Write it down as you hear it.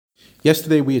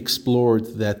Yesterday we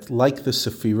explored that, like the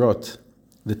Sefirot,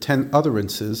 the 10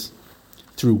 utterances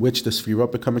through which the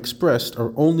Sefirot become expressed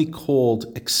are only called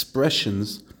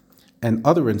expressions and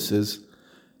utterances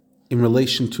in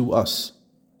relation to us,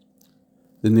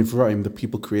 the Nivraim, the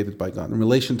people created by God. In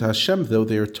relation to Hashem, though,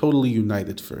 they are totally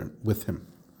united with Him.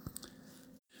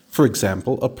 For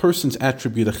example, a person's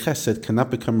attribute of chesed cannot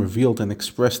become revealed and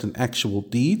expressed in actual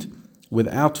deed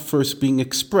without first being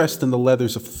expressed in the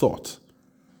letters of thought,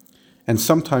 and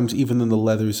sometimes even in the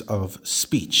letters of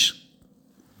speech.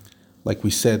 Like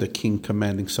we said, a king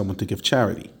commanding someone to give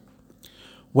charity.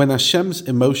 When Hashem's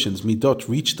emotions, midot,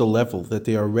 reach the level that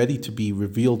they are ready to be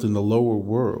revealed in the lower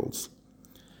worlds,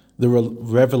 the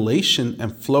revelation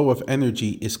and flow of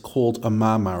energy is called a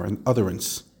mamar, an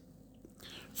utterance.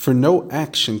 For no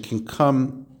action can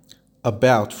come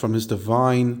about from His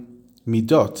divine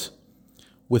midot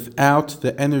without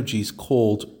the energies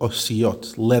called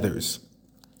osiyot, letters.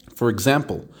 For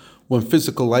example, when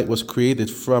physical light was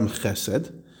created from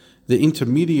chesed, the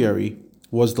intermediary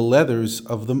was the letters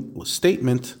of the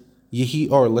statement, Yehi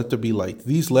Or, let there be light.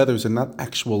 These letters are not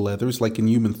actual letters like in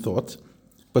human thought,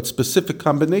 but specific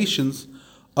combinations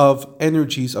of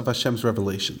energies of Hashem's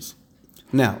revelations.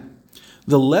 Now,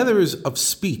 the letters of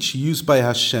speech used by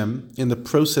Hashem in the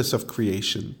process of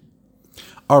creation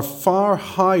are far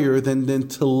higher than the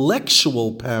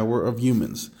intellectual power of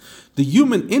humans. The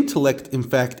human intellect, in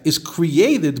fact, is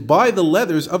created by the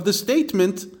letters of the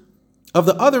statement of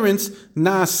the utterance,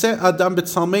 Naaseh Adam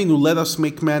b'tzalmeinu, let us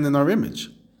make man in our image.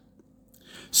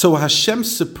 So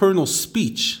Hashem's supernal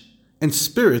speech and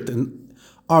spirit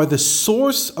are the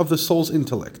source of the soul's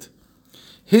intellect.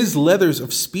 His letters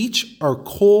of speech are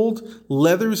called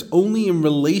letters only in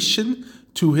relation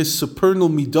to His supernal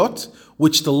midot,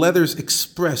 which the letters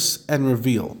express and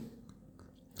reveal.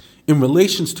 In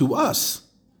relations to us,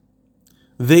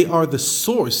 they are the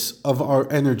source of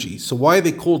our energy. So why are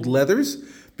they called letters?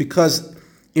 Because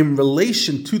in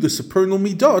relation to the supernal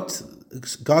midot,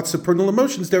 God's supernal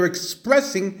emotions, they're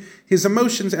expressing His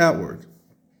emotions outward.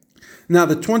 Now,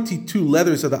 the 22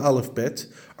 letters of the Aleph Bet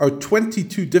are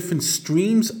 22 different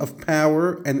streams of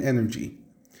power and energy.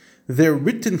 Their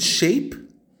written shape,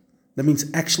 that means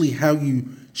actually how you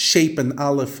shape an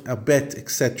Aleph, a Bet,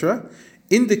 etc.,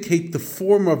 indicate the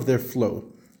form of their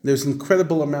flow. There's an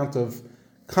incredible amount of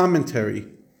commentary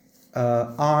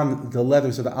on the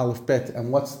letters of the Aleph Bet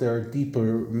and what's their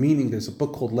deeper meaning. There's a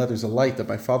book called Letters of Light that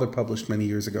my father published many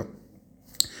years ago.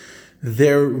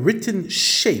 Their written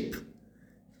shape,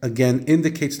 again,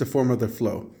 indicates the form of their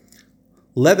flow.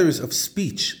 Letters of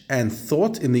speech and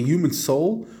thought in the human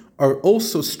soul are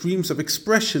also streams of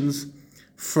expressions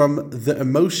from the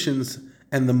emotions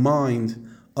and the mind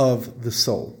of the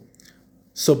soul.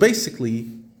 So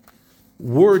basically,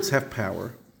 words have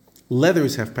power,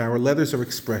 letters have power, letters are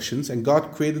expressions, and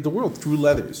God created the world through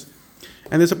letters.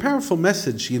 And there's a powerful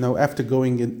message, after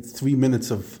going in 3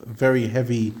 minutes of very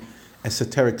heavy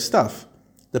esoteric stuff.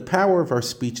 The power of our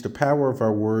speech, the power of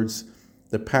our words,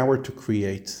 the power to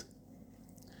create.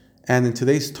 And in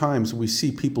today's times, we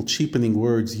see people cheapening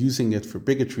words, using it for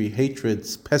bigotry, hatred,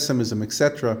 pessimism,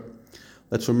 etc.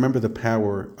 Let's remember the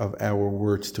power of our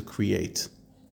words to create.